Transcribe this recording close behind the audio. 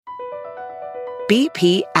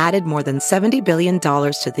BP added more than $70 billion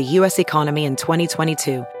to the U.S. economy in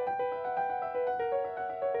 2022.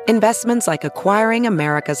 Investments like acquiring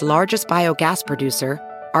America's largest biogas producer,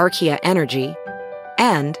 Archaea Energy,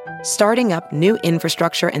 and starting up new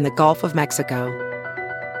infrastructure in the Gulf of Mexico.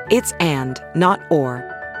 It's and, not or.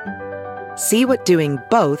 See what doing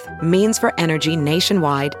both means for energy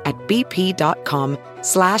nationwide at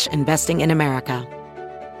bp.com/investing in America.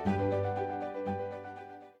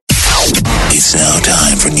 It's now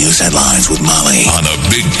time for news headlines with Molly on a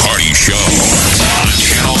Big Party Show on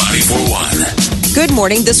Channel 94.1. Good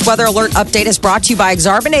morning. This weather alert update is brought to you by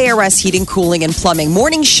Exarban ARS Heating, Cooling, and Plumbing.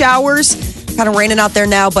 Morning showers, kind of raining out there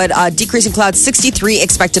now, but decreasing clouds, 63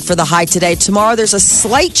 expected for the high today. Tomorrow, there's a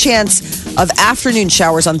slight chance of afternoon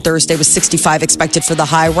showers on Thursday with 65 expected for the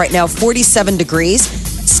high. Right now, 47 degrees.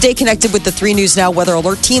 Stay connected with the 3 News Now Weather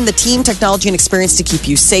Alert team, the team, technology, and experience to keep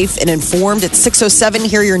you safe and informed. At 6:07,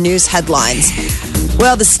 here are your news headlines.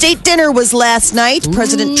 Well, the state dinner was last night.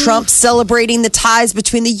 President Trump celebrating the ties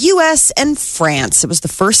between the U.S. and France. It was the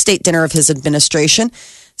first state dinner of his administration.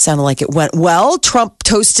 Sounded like it went well. Trump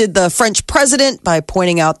toasted the French president by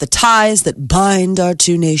pointing out the ties that bind our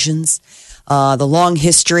two nations. The long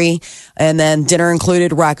history, and then dinner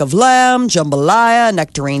included rack of lamb, jambalaya,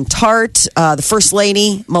 nectarine tart. The First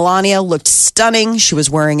Lady, Melania, looked stunning. She was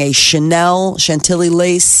wearing a Chanel Chantilly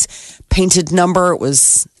lace painted number. It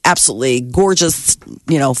was absolutely gorgeous,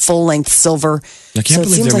 full-length silver. I can't so it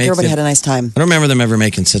believe seems they're like everybody had a nice time. I don't remember them ever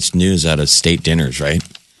making such news out of state dinners, right?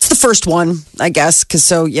 It's the first one, I guess,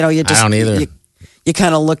 because you just I don't either. You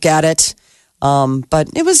kind of look at it. But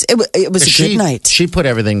it was a good night. She put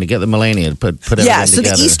everything together. Melania put everything together. Yeah, so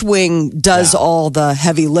the East Wing does all the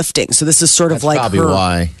heavy lifting. So this is sort of like probably her.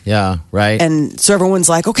 Why. Yeah, right. And so everyone's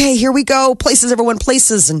like, okay, here we go. Places, everyone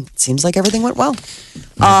places. And it seems like everything went well.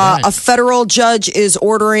 A federal judge is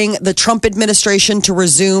ordering the Trump administration to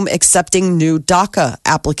resume accepting new DACA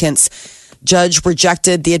applicants. Judge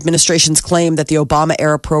rejected the administration's claim that the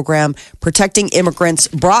Obama-era program protecting immigrants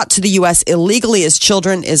brought to the U.S. illegally as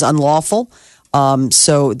children is unlawful.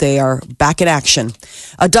 So they are back in action.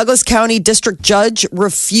 A Douglas County district judge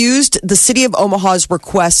refused the city of Omaha's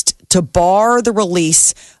request to bar the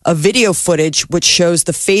release of video footage which shows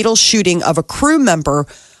the fatal shooting of a crew member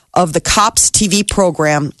of the Cops TV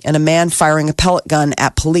program and a man firing a pellet gun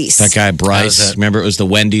at police. That guy, Bryce, remember it was the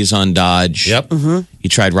Wendy's on Dodge? Yep. Mm-hmm. He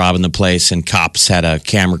tried robbing the place, and cops had a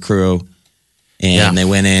camera crew. And they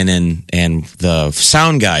went in, and the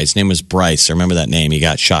sound guy's name was Bryce. I remember that name. He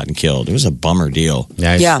got shot and killed. It was a bummer deal.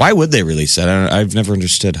 Yeah. Why would they release that? I've never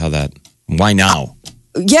understood how that. Why now?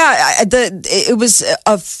 It was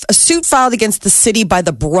a suit filed against the city by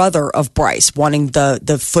the brother of Bryce, wanting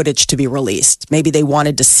the footage to be released. Maybe they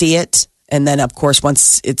wanted to see it. And then, of course,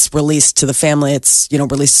 once it's released to the family, it's,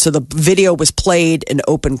 released. So the video was played in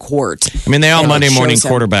open court. I mean, they all Monday morning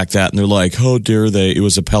quarterback that, and they're like, how dare they? It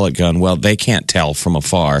was a pellet gun. Well, they can't tell from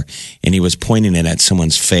afar. And he was pointing it at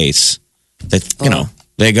someone's face. They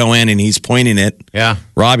go in and he's pointing it,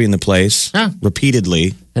 robbing the place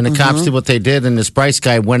repeatedly. And the cops did what they did, and this Bryce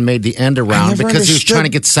guy made the end around because he was trying to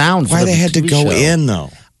get sound. Why they had to go in, though?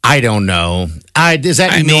 I don't know. Is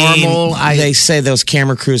that normal? They say those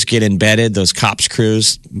camera crews get embedded, those cops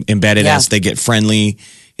crews embedded as they get friendly.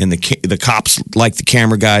 And the cops like the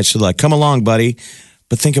camera guys. So they're like, come along, buddy.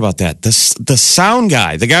 But think about that. The sound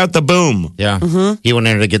guy, the guy with the boom. Yeah. He went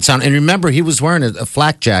in to get sound. And remember, he was wearing a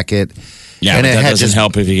flak jacket. Yeah, and but that doesn't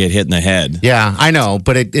help if you get hit in the head. Yeah, I know,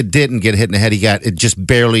 but it didn't get hit in the head. It just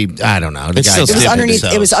barely, I don't know. It was underneath.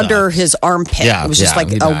 It was under his armpit. Yeah, it was just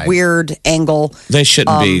like a weird angle. They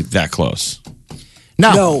shouldn't be that close.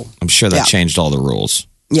 No. I'm sure that changed all the rules.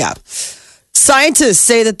 Yeah. Scientists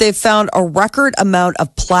say that they've found a record amount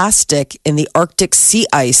of plastic in the Arctic sea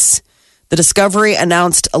ice. The discovery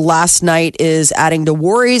announced last night is adding to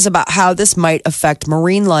worries about how this might affect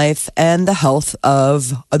marine life and the health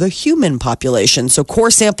of the human population. So core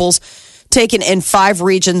samples taken in 5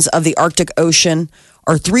 regions of the Arctic Ocean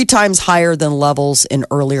are 3 times higher than levels in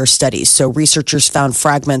earlier studies. So researchers found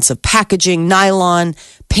fragments of packaging, nylon,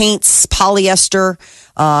 paints, polyester.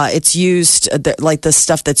 It's used like the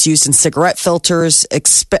stuff that's used in cigarette filters.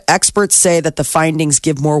 Experts say that the findings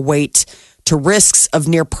give more weight to risks of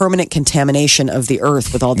near permanent contamination of the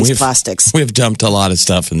earth with all these plastics. We've dumped a lot of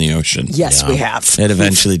stuff in the ocean. Yes, we have. It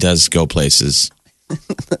eventually does go places.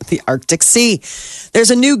 The Arctic Sea. There's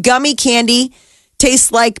a new gummy candy.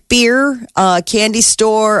 Tastes like beer. Candy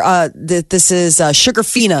store. This is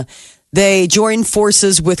Sugarfina. They joined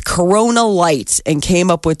forces with Corona Light and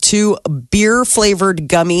came up with 2 beer-flavored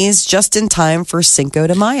gummies just in time for Cinco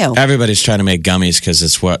de Mayo. Everybody's trying to make gummies because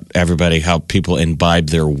it's how people imbibe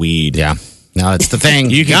their weed. Yeah. No, it's the thing.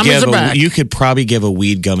 You could probably give a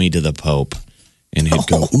weed gummy to the Pope. And he'd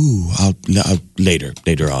go, I'll later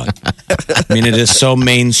on. I mean, it is so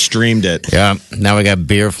mainstreamed it. Yeah. Now we got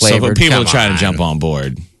beer flavored. So but people are trying to jump on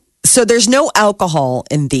board. So there's no alcohol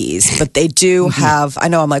in these, but they do have, I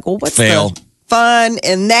know, I'm like, well, what's the fun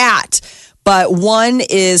in that? But one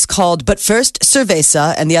is called But First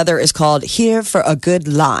Cerveza, and the other is called Here for a Good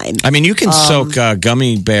Lime. I mean, you can soak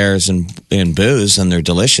gummy bears in booze, and they're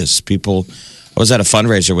delicious. I was at a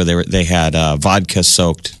fundraiser where they had vodka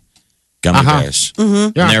soaked gummy bears.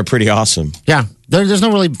 Mm-hmm. And they're pretty awesome. Yeah. There's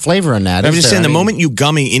no really flavor in that. I'm just saying, the moment you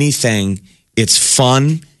gummy anything, it's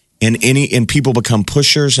fun. And people become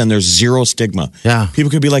pushers, and there's zero stigma. Yeah,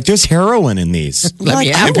 people could be like, "There's heroin in these," and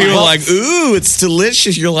people are like, "Ooh, it's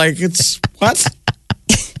delicious." You're like, "It's what?"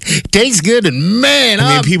 Tastes good, and man,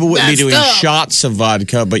 I mean, people wouldn't be doing shots of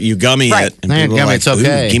vodka, but you gummy it, and people are like, it's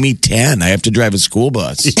okay. "Ooh, give me 10. I have to drive a school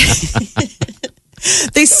bus."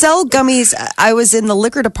 They sell gummies. I was in the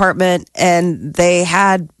liquor department, and they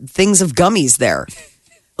had things of gummies there.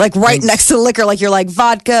 Like next to the liquor, like you're like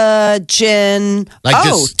vodka, gin.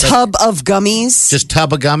 Tub of gummies. Just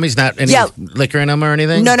tub of gummies, not any liquor in them or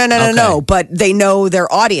anything? No. But they know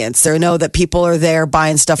their audience. They know that people are there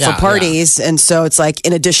buying stuff for parties. Yeah. And so it's like,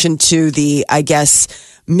 in addition to the, I guess,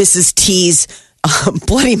 Mrs. T's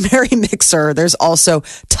Bloody Mary mixer, there's also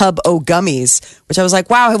tub o' gummies, which I was like,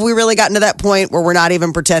 wow, have we really gotten to that point where we're not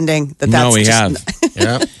even pretending that that's No, we have.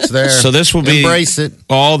 Yeah, it's there. So this will be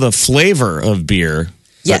all the flavor of beer.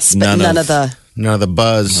 Yes, but none of the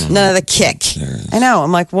buzz. None of the kick. I know.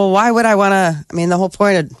 I'm like, well, why would I want to? I mean, the whole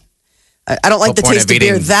point of, I don't like the taste of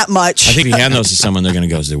beer that much. I think if you hand those to someone, they're going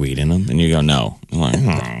to go, is there weed in them? And you go, no. I'm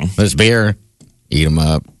like, There's beer. Eat them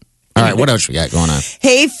up. All right, what else we got going on?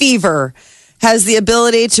 Hay fever has the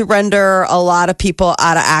ability to render a lot of people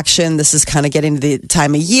out of action. This is kind of getting to the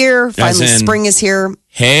time of year. Finally, spring is here.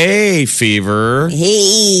 Hay fever.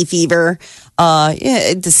 Hay fever.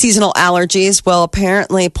 The seasonal allergies. Well,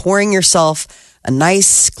 apparently pouring yourself a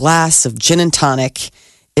nice glass of gin and tonic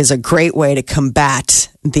is a great way to combat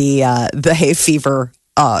the hay fever.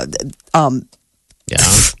 Yeah.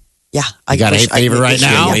 Yeah. I got hay fever right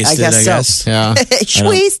now. I guess so. Yeah.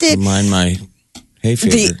 Wasted. Mind my hay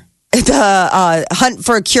fever. The hunt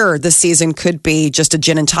for a cure this season could be just a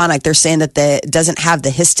gin and tonic. They're saying that it doesn't have the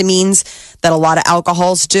histamines that a lot of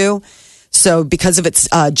alcohols do. So because of its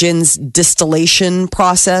gin's distillation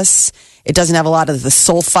process, it doesn't have a lot of the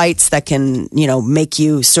sulfites that can, make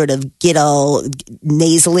you sort of get all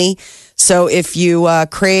nasally. So if you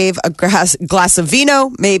crave a glass of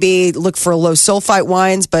vino, maybe look for low sulfite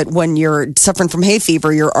wines. But when you're suffering from hay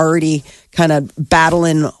fever, you're already kind of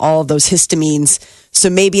battling all of those histamines. So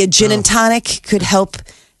maybe a gin and tonic could help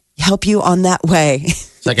you on that way.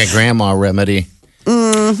 It's like a grandma remedy.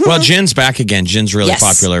 Mm-hmm. Well, gin's back again. Gin's really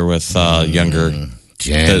popular with younger,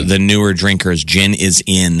 the newer drinkers. Gin is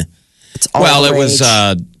in. It's all it was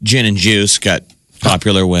gin and juice got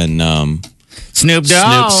popular when Snoop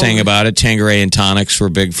Dogg sang about it. Tanqueray and tonics were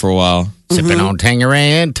big for a while. Sipping on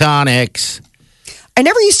Tanqueray and tonics. I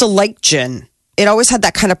never used to like gin. It always had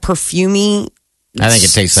that kind of perfumey. I think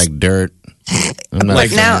it tastes like dirt.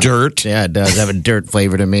 Like now, dirt. Yeah, it does have a dirt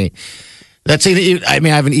flavor to me. I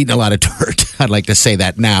haven't eaten a lot of dirt. I'd like to say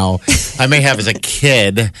that now. I may have as a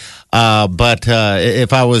kid, but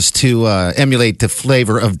if I was to emulate the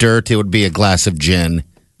flavor of dirt, it would be a glass of gin.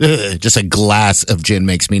 Ugh, just a glass of gin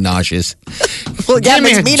makes me nauseous. Well, yeah, it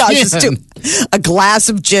makes me nauseous too. A glass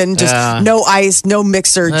of gin, just no ice, no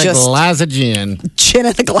mixer, just a glass of gin. Gin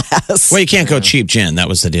in a glass. Well, you can't go cheap gin. That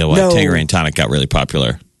was the deal. Why Tanqueray and tonic got really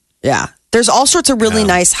popular. Yeah. There's all sorts of really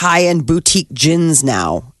nice high-end boutique gins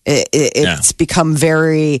now. It's become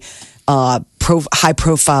very high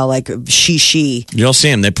profile, like Shishi. You'll see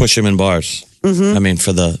them. They push them in bars. Mm-hmm. I mean,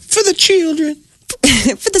 for the children.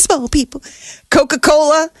 For the small people.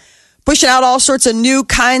 Coca-Cola pushing out all sorts of new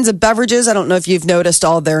kinds of beverages. I don't know if you've noticed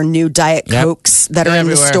all their new Diet Cokes that are in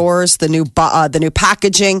the stores, the new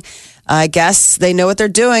packaging. I guess they know what they're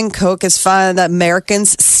doing. Coke is fun. The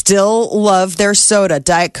Americans still love their soda.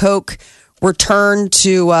 Diet Coke returned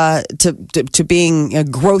to being a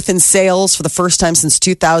growth in sales for the first time since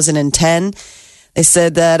 2010. They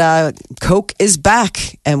said that Coke is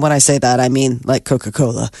back. And when I say that, I mean like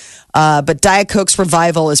Coca-Cola. But Diet Coke's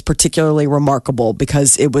revival is particularly remarkable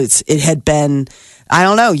because it had been, I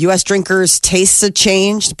don't know, U.S. drinkers' tastes had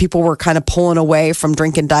changed. People were kind of pulling away from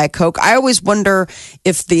drinking Diet Coke. I always wonder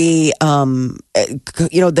if the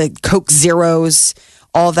Coke Zeros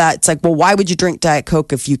all that. It's like, well, why would you drink Diet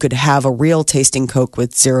Coke if you could have a real tasting Coke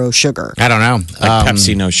with zero sugar? I don't know. Like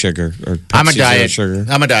Pepsi no sugar or Pepsi I'm a diet sugar.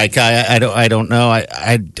 I'm a diet guy. I don't know.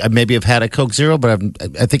 I maybe have had a Coke Zero, but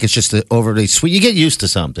I think it's just overly sweet. You get used to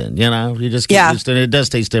something, you just get used to it. It does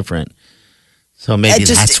taste different. So maybe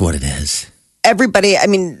that's what it is. Everybody, I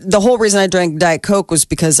mean, the whole reason I drank Diet Coke was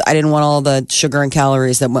because I didn't want all the sugar and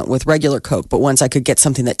calories that went with regular Coke. But once I could get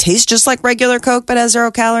something that tastes just like regular Coke but has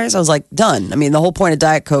 0 calories, I was like, done. I mean, the whole point of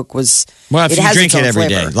Diet Coke was if you drink it every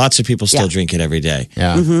day. flavor. Lots of people still drink it every day.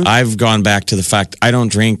 Yeah. Mm-hmm. I've gone back to the fact I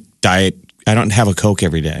don't drink diet. I don't have a Coke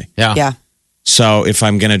every day. Yeah. So if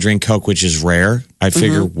I'm going to drink Coke, which is rare, I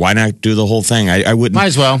figure why not do the whole thing? I wouldn't. Might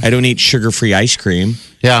as well. I don't eat sugar-free ice cream.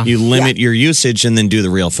 Yeah. You limit your usage and then do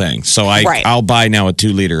the real thing. So I'll buy now a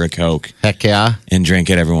 2-liter of Coke. Heck yeah. And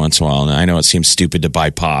drink it every once in a while. And I know it seems stupid to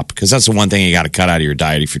buy pop because that's the one thing you got to cut out of your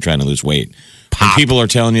diet if you're trying to lose weight. When people are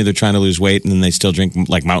telling you they're trying to lose weight and then they still drink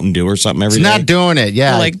like Mountain Dew or something every day. It's not doing it.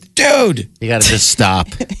 Yeah. You're like, dude. You got to just stop.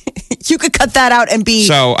 You could cut that out and be.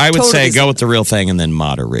 So I would totally say go with the real thing and then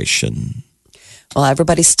moderation. Well,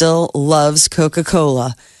 everybody still loves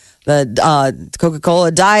Coca-Cola. The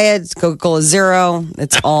Coca-Cola Diet, Coca-Cola Zero,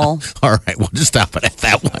 it's all. All right, we'll just stop it at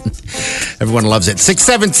that one. Everyone loves it.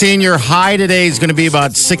 617, your high today is going to be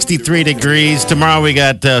about 63 degrees. Tomorrow we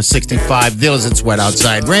got 65. Deal is it's wet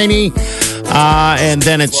outside, rainy. And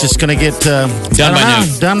then it's just going to get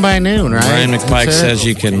done by noon, right? Brian McPike says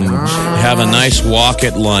you can have a nice walk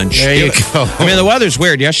at lunch. There you go. I mean, the weather's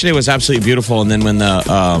weird. Yesterday was absolutely beautiful. And then when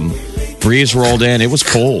the breeze rolled in, it was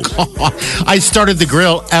cold. I started the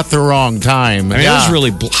grill at the wrong time. I mean, it was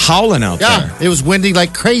really howling out there. It was windy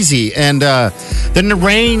like crazy. And then the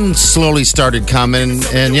rain slowly started coming.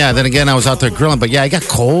 And then again, I was out there grilling. But I got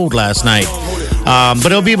cold last night. But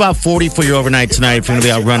it'll be about 40 for you overnight tonight if you're going to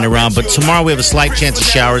be out running around. But tomorrow we have a slight chance of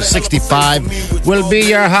showers. 65 will be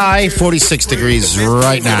your high. 46 degrees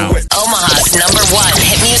right now. Omaha's #1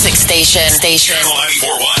 hit music station. Channel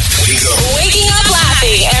 94.1. Waking up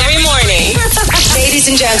laughing every morning. Ladies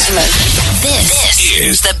and gentlemen, This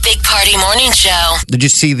is the Big Party Morning Show. Did you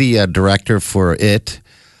see the director for It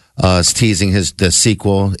is teasing the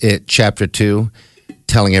sequel, It Chapter 2,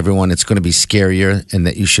 telling everyone it's going to be scarier and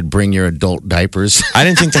that you should bring your adult diapers? I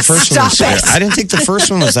didn't think the first one was scary. I didn't think the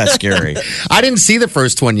first one was that scary. I didn't see the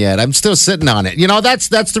first one yet. I'm still sitting on it.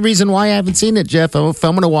 That's the reason why I haven't seen it, Jeff. If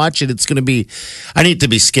I'm going to watch it, it's going to be, I need it to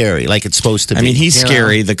be scary like it's supposed to be. I mean, he's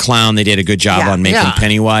scary. The clown, they did a good job on making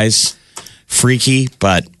Pennywise freaky,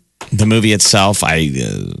 but the movie itself, I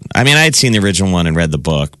had seen the original one and read the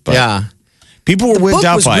book, but people were weirded out by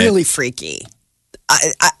it. The book was really freaky.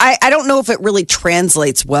 I don't know if it really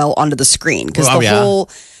translates well onto the screen because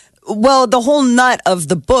the whole nut of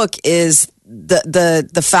the book is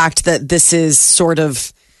the fact that this is sort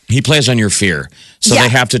of. He plays on your fear. So they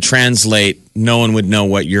have to translate. No one would know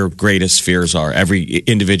what your greatest fears are. Every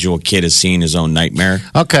individual kid has seen his own nightmare.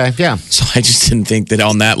 Okay, yeah. So I just didn't think that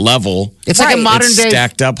on that level, it's like a modern day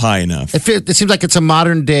stacked up high enough. It seems like it's a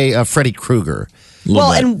modern day Freddy Krueger.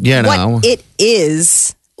 Well, and what it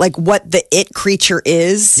is, like what the it creature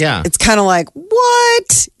is, it's kind of like,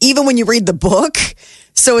 what? Even when you read the book.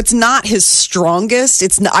 So it's not his strongest.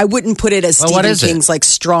 It's not, I wouldn't put it as Stephen King's like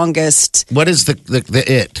strongest. What is the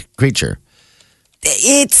it creature?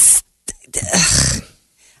 It's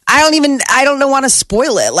I don't want to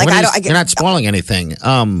spoil it. Like you're not spoiling anything.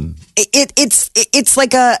 It's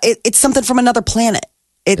like it's something from another planet.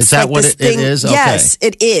 It's is that like what this it thing. is? Yes,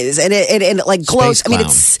 it is, and it like glows. Space I mean,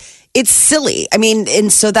 it's silly. I mean,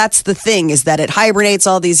 and so that's the thing is that it hibernates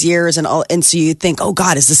all these years, and so you think, oh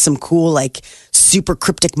God, is this some cool like super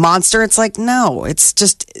cryptic monster? It's like no, it's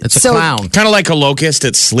just a clown, kind of like a locust.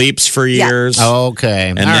 It sleeps for years. Okay,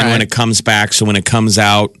 and then when it comes back, so when it comes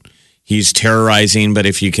out, he's terrorizing. But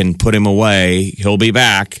if you can put him away, he'll be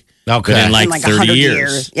back. Okay, but in like 30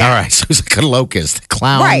 years. Yeah. All right, so he's like a locust, a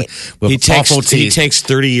clown. Right. He takes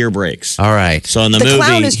 30-year breaks. All right. So in the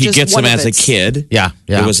movie, he gets them as a kid. Yeah.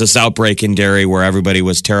 There was this outbreak in Derry where everybody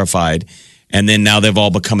was terrified. And then now they've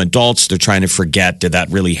all become adults. They're trying to forget, did that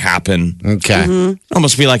really happen? Okay. Mm-hmm.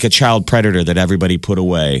 Almost be like a child predator that everybody put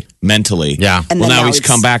away mentally. Yeah. And well, now he's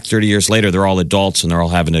come back 30 years later. They're all adults and they're all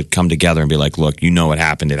having to come together and be like, look, you know what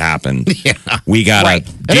happened. It happened. Yeah. We got to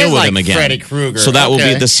deal with him again. Freddy Krueger. So that will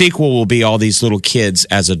be, the sequel will be all these little kids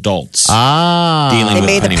as adults. Dealing they with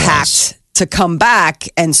made Pennywise. a pact to come back,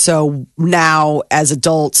 and so now as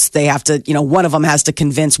adults they have to, one of them has to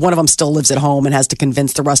convince, one of them still lives at home and has to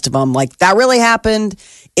convince the rest of them like that really happened,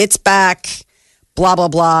 it's back, blah blah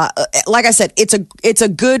blah. Like I said, it's a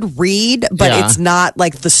good read, but it's not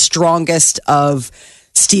like the strongest of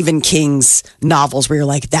Stephen King's novels where you're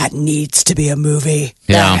like, that needs to be a movie.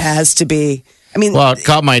 Yeah. That has to be. I mean, Well, it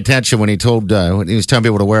caught my attention when he when he was telling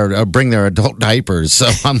people to bring their adult diapers. So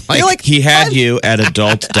I'm like, you're like, He had you at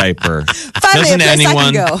adult diaper. Finally, a place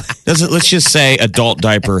I can go. Let's just say adult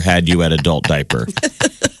diaper had you at adult diaper.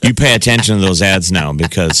 You pay attention to those ads now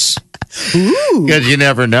because because you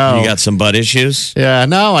never know. you got some butt issues. Yeah,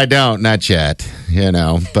 no, I don't, not yet.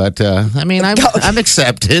 But I mean, I'm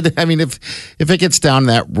accepted. I mean, if it gets down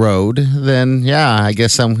that road, then yeah, I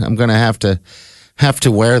guess I'm going to have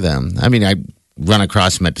to wear them. I mean, I run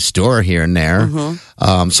across them at the store here and there.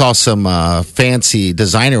 Saw some fancy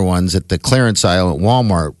designer ones at the clearance aisle at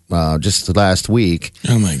Walmart just last week.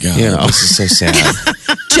 Oh my god, this is so sad.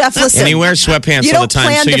 Jeff, listen. And he wears sweatpants you all the don't time,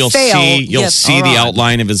 plan so to you'll fail. see the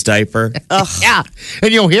outline of his diaper. Yeah,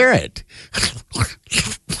 and you'll hear it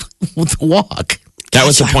with the walk. That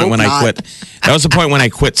was the point when hope I quit. That was the point when I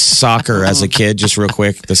quit soccer as a kid. Just real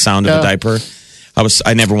quick, the sound of a diaper.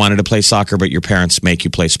 I never wanted to play soccer, but your parents make you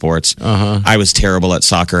play sports. I was terrible at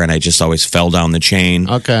soccer, and I just always fell down the chain.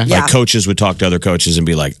 Okay. Yeah. Coaches would talk to other coaches and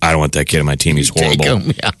be like, "I don't want that kid on my team. He's Take horrible.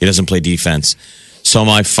 him, yeah. He doesn't play defense." So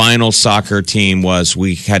my final soccer team was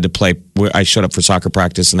we had to play. I showed up for soccer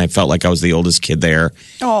practice, and I felt like I was the oldest kid there.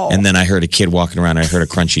 Oh. And then I heard a kid walking around. And I heard a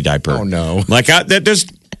crunchy diaper. Oh, no. Like there's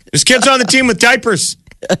kids on the team with diapers.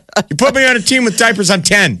 You put me on a team with diapers, I'm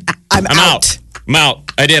 10. I'm out. I'm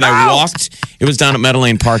out. I did. I walked. It was down at Meadow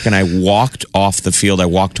Lane Park, and I walked off the field. I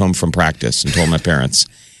walked home from practice and told my parents,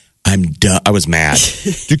 I'm done. I was mad.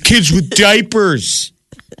 The kids with diapers.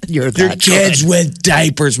 They're Kids with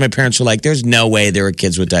diapers. My parents were like, there's no way there were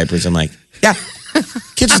kids with diapers. I'm like, yeah,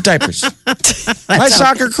 kids with diapers. My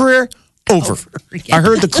soccer career, over. I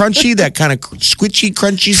heard the crunchy, that kind of squishy,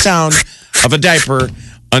 crunchy sound of a diaper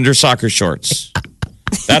under soccer shorts.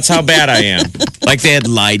 That's how bad I am. Like they had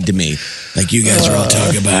lied to me. Like, you guys are all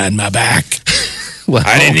talking behind my back. Well,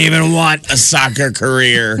 I didn't even want a soccer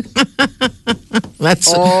career. That's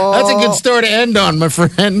a good story to end on, my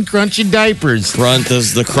friend. Crunchy diapers. The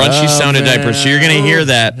crunchy sound of diapers. So you're going to hear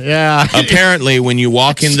that. Yeah. Apparently, when you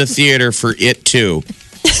walk in the theater for It Too.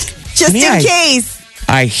 Just in case.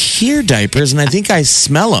 I hear diapers, and I think I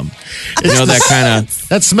smell them. You know, that kind of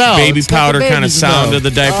That smell. baby It's got powder the kind of baby sound smell. of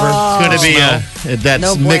the diaper. It's going to be that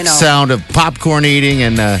No mixed bueno. sound of popcorn eating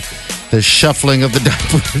and the shuffling of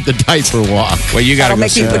the diaper walk. Well, you got to That'll go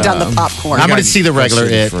make see you put that. down the popcorn. I'm going to see the regular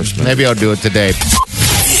see it It. first, Maybe I'll do it today.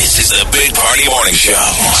 This is the Big Party Morning Show.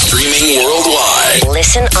 Streaming worldwide.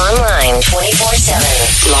 Listen online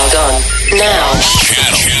 24/7. Log on now.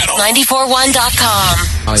 Channel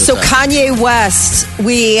 941.com. So Kanye West,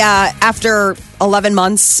 after 11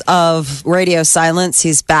 months of radio silence,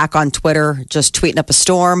 he's back on Twitter just tweeting up a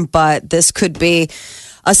storm, but this could be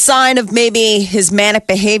a sign of maybe his manic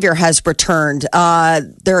behavior has returned.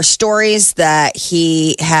 There are stories that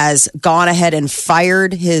he has gone ahead and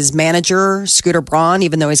fired his manager, Scooter Braun,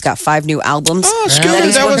 even though he's got 5 new albums. Oh, Scooter,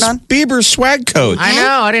 he's that was working on. Bieber's swag coach. I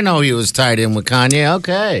know. I didn't know he was tied in with Kanye.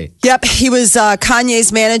 Okay. Yep, he was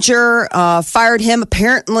Kanye's manager, fired him.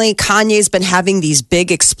 Apparently, Kanye's been having these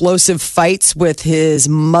big explosive fights with his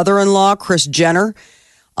mother-in-law, Kris Jenner.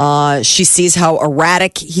 She sees how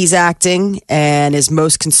erratic he's acting and is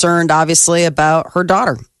most concerned, obviously, about her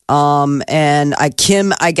daughter. And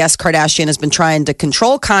Kim, I guess, Kardashian has been trying to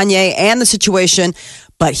control Kanye and the situation,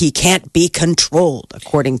 but he can't be controlled,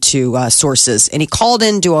 according to sources. And he called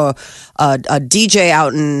into a DJ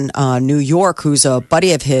out in New York who's a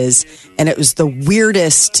buddy of his, and it was the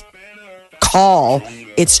weirdest call.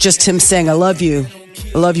 It's just him saying, I love you,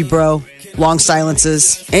 bro. Long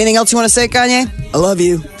silences. Anything else you want to say, Kanye? I love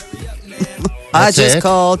you. I That's just it?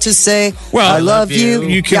 called to say, Well, I love you.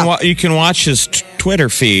 You can Yeah. you can watch his Twitter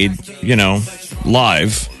feed,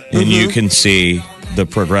 live, and you can see the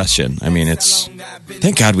progression. I mean,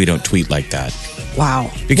 thank God we don't tweet like that. Wow.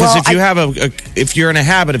 Because Well, if you have if you're in a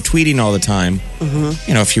habit of tweeting all the time,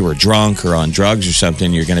 if you were drunk or on drugs or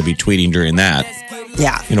something, you're going to be tweeting during that.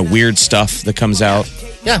 Yeah. Weird stuff that comes out.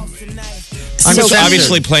 Yeah. I'm So-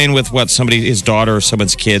 obviously playing with his daughter or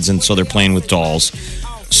someone's kids, and so they're playing with dolls.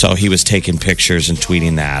 So he was taking pictures and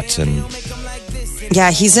tweeting that, and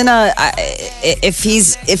Yeah, he's in if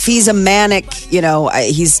he's a manic,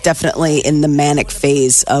 he's definitely in the manic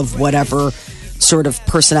phase of whatever sort of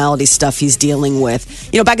personality stuff he's dealing with.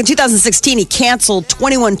 Back in 2016, he canceled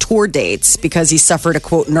 21 tour dates because he suffered a,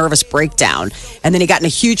 quote, nervous breakdown. And then he got in a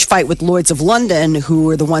huge fight with Lloyds of London, who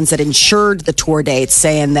were the ones that insured the tour dates,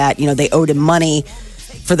 saying that, they owed him money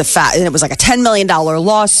for the fact, and it was like a $10 million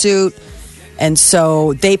lawsuit. And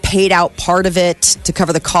so they paid out part of it to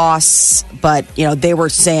cover the costs. But, they were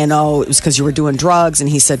saying, oh, it was because you were doing drugs. And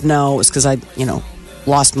he said, no, it was because I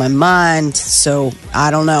lost my mind. So I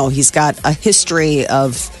don't know. He's got a history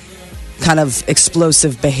of kind of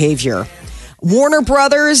explosive behavior. Warner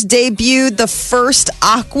Brothers debuted the first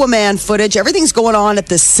Aquaman footage. Everything's going on at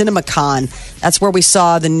the CinemaCon. That's where we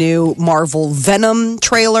saw the new Marvel Venom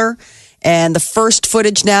trailer and the first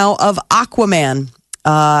footage now of Aquaman.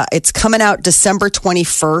 It's coming out December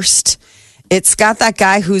 21st. It's got that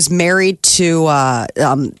guy who's married to Lisa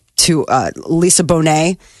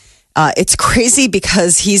Bonet. It's crazy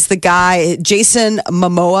because he's the guy, Jason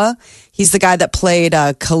Momoa. He's the guy that played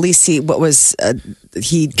Khaleesi. What was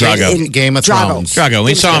he? Drago. In Game of Thrones. Drago.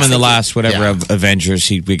 We saw him in the last of Avengers.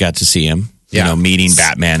 We got to see him. You know, meeting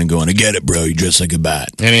Batman and going, I get it, bro. You dress like a bat.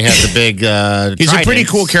 And he has a big he's a pretty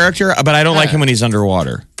cool character, but I don't like him when he's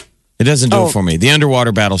underwater. It doesn't do it for me. The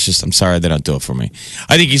underwater battles just, I'm sorry, they don't do it for me.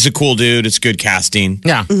 I think he's a cool dude. It's good casting.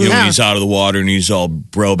 Yeah. You know, when he's out of the water and he's all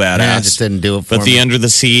bro badass. Yeah, just didn't do it for me. But the under the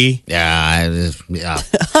sea. Yeah.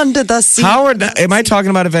 Under the sea. Howard, am I talking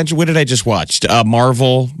about Adventure? What did I just watch?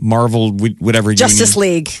 Marvel, whatever. Justice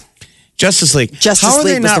League. Justice League. How are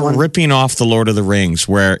they not ripping off the Lord of the Rings?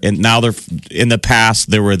 Now they're in the past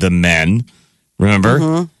there were the men.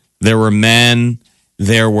 Remember, there were men.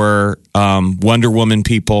 There were Wonder Woman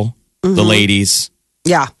people. The ladies.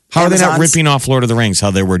 Yeah. How are they not ripping off Lord of the Rings? How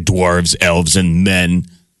there were dwarves, elves, and men.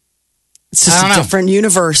 It's just a different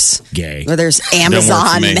universe. Gay. Where there's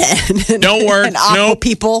Amazon men. Don't work. And Aqua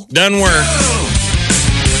people. Doesn't work.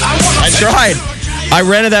 I tried. I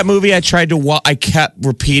rented that movie. I tried to I kept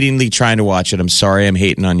repeatedly trying to watch it. I'm sorry. I'm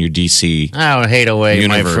hating on your DC. Oh, hate away,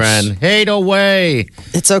 universe. my friend. Hate away.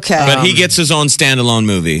 It's okay. But he gets his own standalone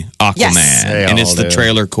movie, Aquaman. Yes. And it's the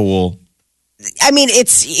trailer cool. I mean,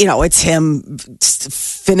 it's him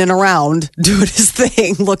finning around, doing his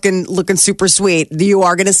thing, looking super sweet. You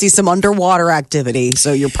are going to see some underwater activity,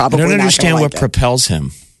 so you're probably. I don't not understand gonna what like propels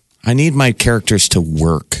him. I need my characters to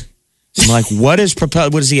work. I'm like, what is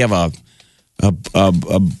propel? What does he have a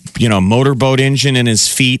motorboat engine in his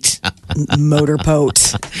feet?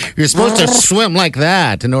 Motorboat. You're supposed to swim like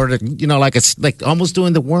that in order to, like almost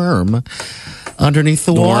doing the worm. Underneath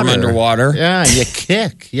the water. Worm underwater. Yeah, you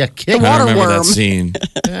kick. The water I remember worm. that scene.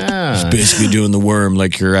 Yeah. It's basically doing the worm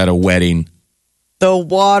like you're at a wedding. The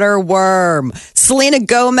water worm. Selena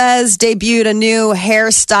Gomez debuted a new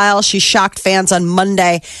hairstyle. She shocked fans on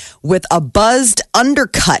Monday with a buzzed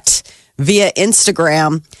undercut via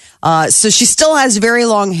Instagram. So she still has very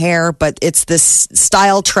long hair, but it's this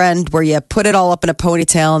style trend where you put it all up in a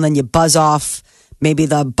ponytail and then you buzz off maybe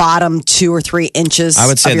the bottom 2 or 3 inches. I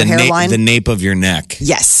would say of your hairline. the nape of your neck.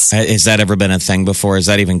 Yes. Has that ever been a thing before? Does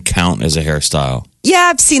that even count as a hairstyle?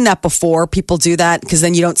 Yeah, I've seen that before. People do that because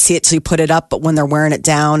then you don't see it till you put it up. But when they're wearing it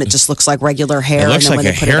down, it just looks like regular hair. It looks and then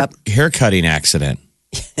like a hair cutting accident.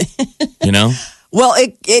 You know? Well,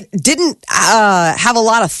 it didn't have a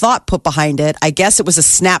lot of thought put behind it. I guess it was a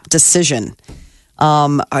snap decision.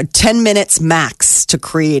 10 minutes max to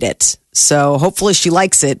create it. So hopefully she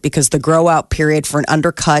likes it because the grow out period for an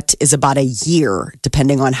undercut is about a year,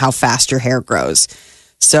 depending on how fast your hair grows.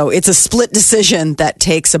 So it's a split decision that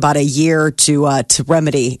takes about a year to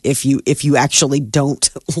remedy if you actually don't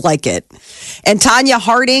like it. And Tanya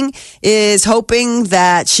Harding is hoping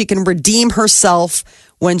that she can redeem herself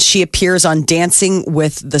when she appears on Dancing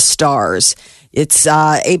with the Stars. It's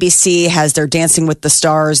ABC has their Dancing with the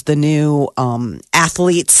Stars, the new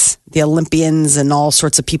athletes, the Olympians, and all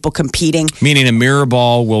sorts of people competing. Meaning a mirror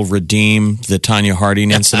ball will redeem the Tanya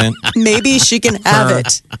Harding incident? Maybe she can have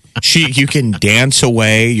it. You can dance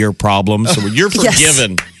away your problems. So you're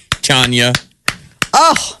forgiven, Tanya.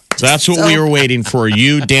 Oh. That's what we were waiting for.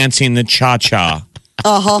 You dancing the cha-cha.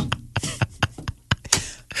 Uh-huh.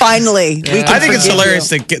 Finally, we can I think it's hilarious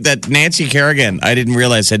you. that Nancy Kerrigan, I didn't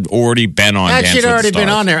realize, had already been on Dancing with the already Stars. been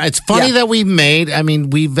on there. It's funny that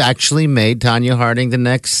we've actually made Tanya Harding the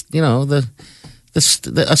next, a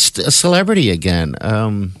celebrity again.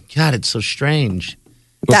 God, it's so strange.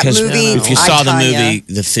 That movie, if you saw the movie,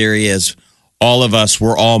 the theory is all of us,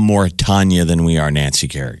 we're all more Tanya than we are Nancy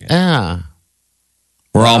Kerrigan. Yeah.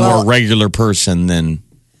 We're all more regular person than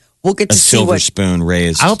we'll get to a silver spoon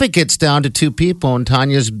raised. I hope it gets down to 2 people and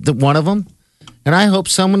Tanya's one of them. And I hope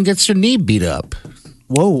someone gets their knee beat up.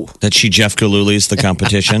 Whoa. That she Jeff Gillooly's the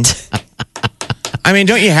competition. I mean,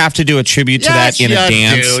 don't you have to do a tribute to that in a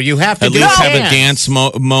dance? You have to at least have a dance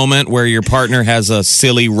moment where your partner has a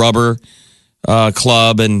silly rubber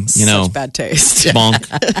club and, Such bad taste. Bonk.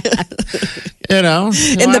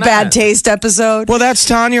 In the bad taste episode. Well, that's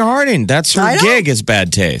Tanya Harding. That's her gig is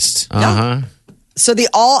bad taste. Uh-huh. So the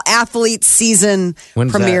all athlete season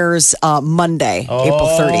premieres Monday,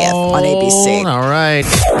 April 30th on ABC. All right.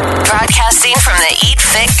 Broadcasting from the Eat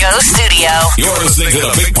Fit Go studio. You're listening to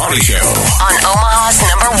the Big Party Show On Omaha's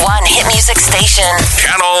 #1 hit music station.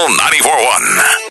 Channel 94.1.